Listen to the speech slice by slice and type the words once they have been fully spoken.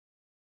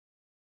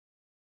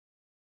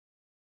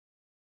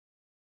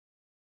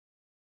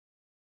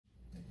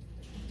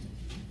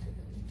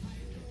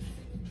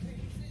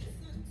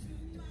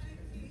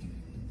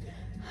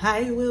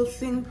I will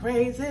sing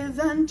praises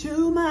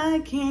unto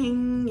my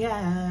King, yeah.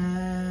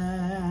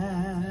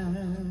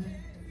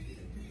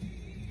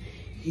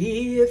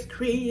 He is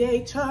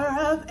creator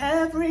of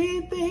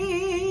everything.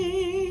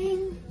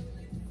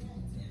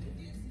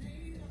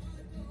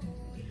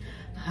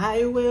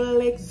 I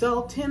will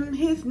exalt him,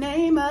 his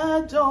name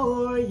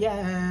adore, yeah.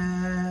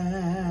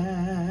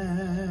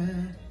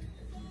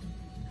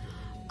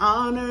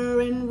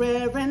 Honor and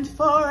reverence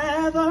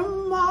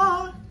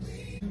forevermore.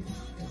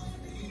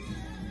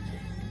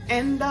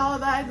 And all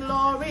thy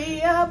glory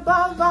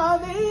above all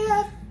the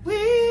earth,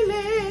 we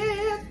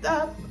lift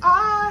up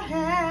our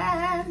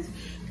hands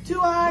to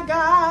our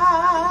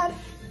God,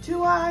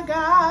 to our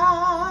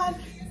God.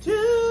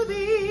 To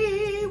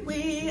thee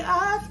we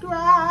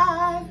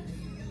ascribe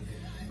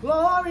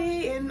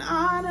glory and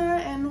honor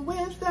and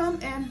wisdom,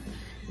 and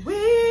we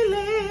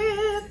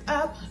lift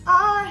up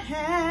our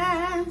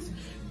hands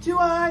to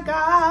our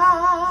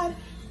God,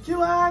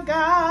 to our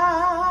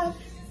God.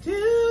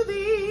 To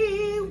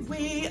thee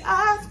we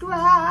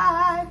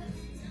ascribe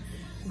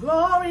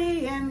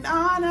glory and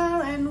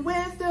honor and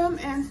wisdom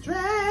and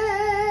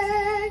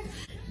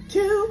strength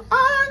to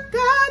our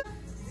God.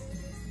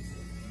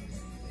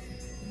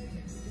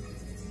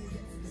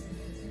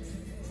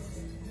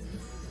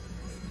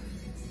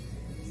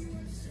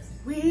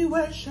 We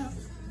worship,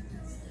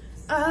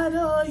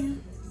 adore you.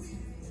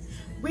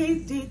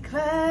 We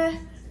declare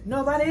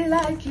nobody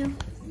like you.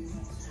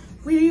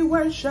 We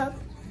worship,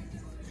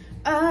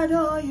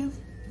 adore you.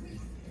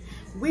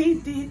 We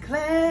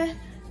declare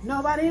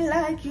nobody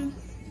like you.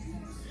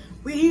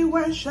 We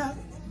worship,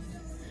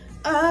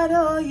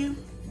 adore you.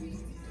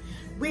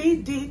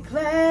 We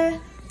declare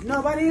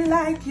nobody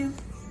like you.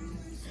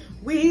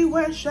 We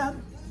worship,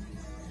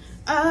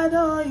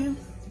 adore you.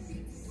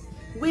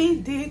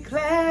 We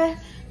declare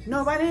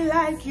nobody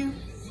like you.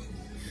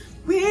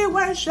 We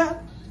worship,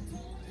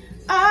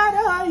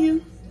 adore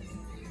you.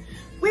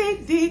 We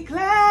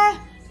declare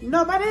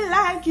nobody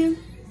like you.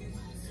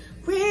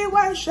 We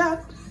worship,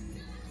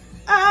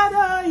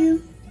 adore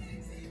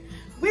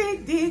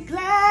you. We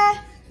declare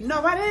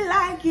nobody like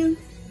you. We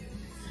worship, adore you.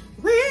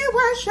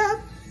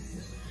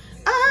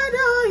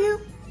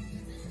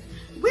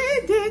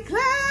 We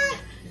declare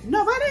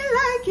nobody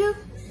like you. We worship,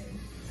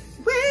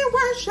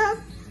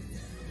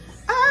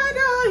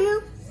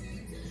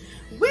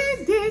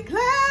 adore you. We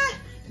declare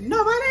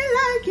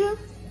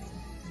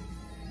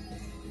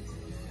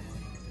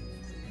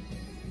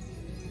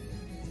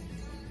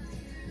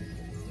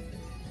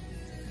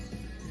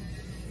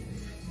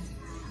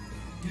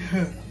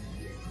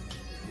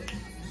nobody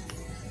like you.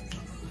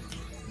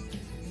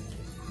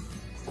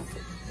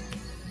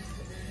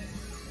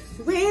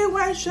 We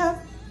worship,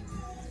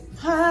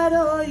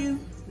 adore you.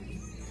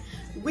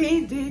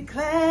 We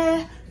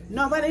declare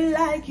nobody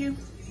like you.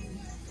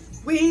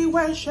 We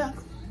worship,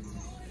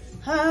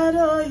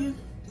 adore you.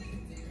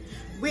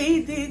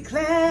 We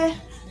declare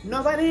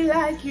nobody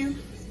like you.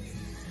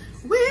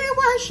 We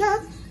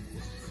worship,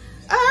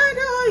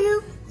 adore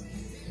you.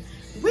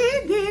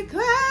 We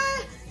declare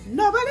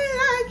nobody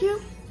like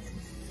you.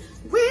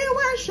 We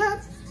worship,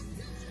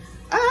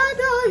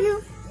 adore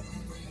you.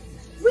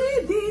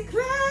 We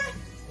declare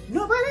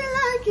nobody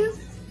like you.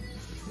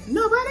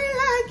 Nobody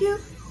like you.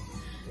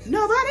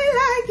 Nobody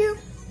like you.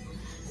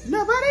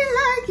 Nobody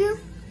like you.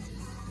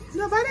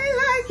 Nobody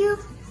like you.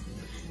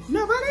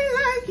 Nobody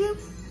like you.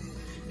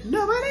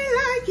 Nobody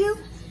like you.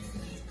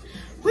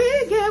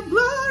 We give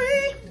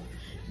glory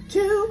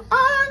to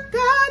our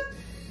God.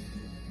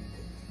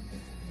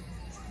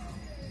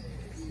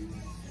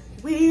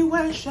 We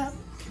worship,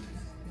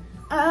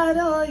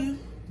 adore you.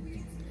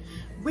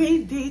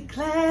 We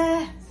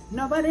declare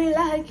nobody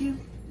like you.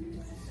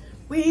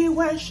 We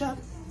worship,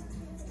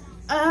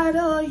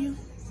 adore you.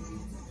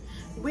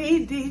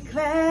 We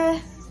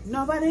declare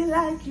nobody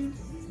like you.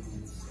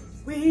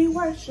 We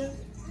worship,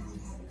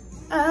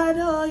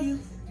 adore you.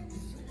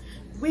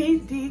 We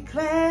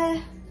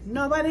declare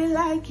nobody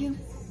like you.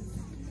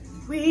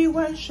 We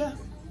worship,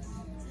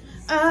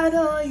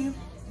 adore you.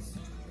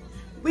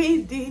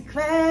 We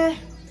declare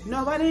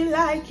nobody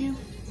like you.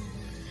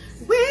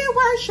 We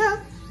worship,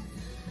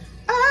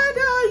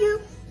 adore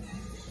you.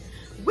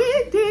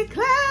 We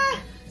declare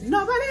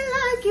nobody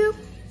like you.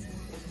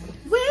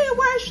 We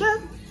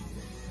worship,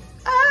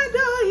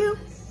 adore you.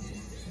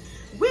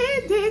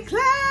 We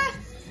declare,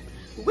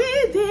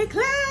 we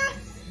declare,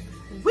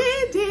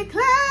 we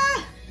declare,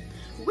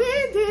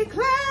 we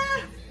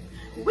declare,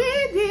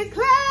 we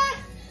declare,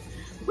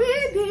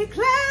 we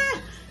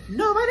declare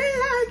nobody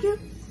like you.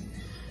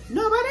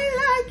 Nobody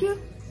like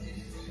you.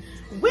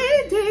 We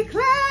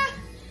declare,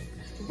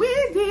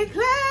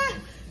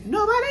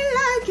 nobody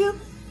like you.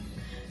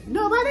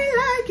 Nobody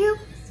like you.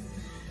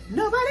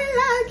 Nobody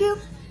like you.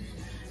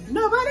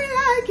 Nobody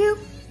like you.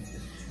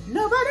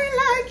 Nobody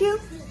like you.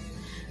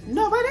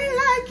 Nobody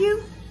like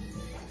you.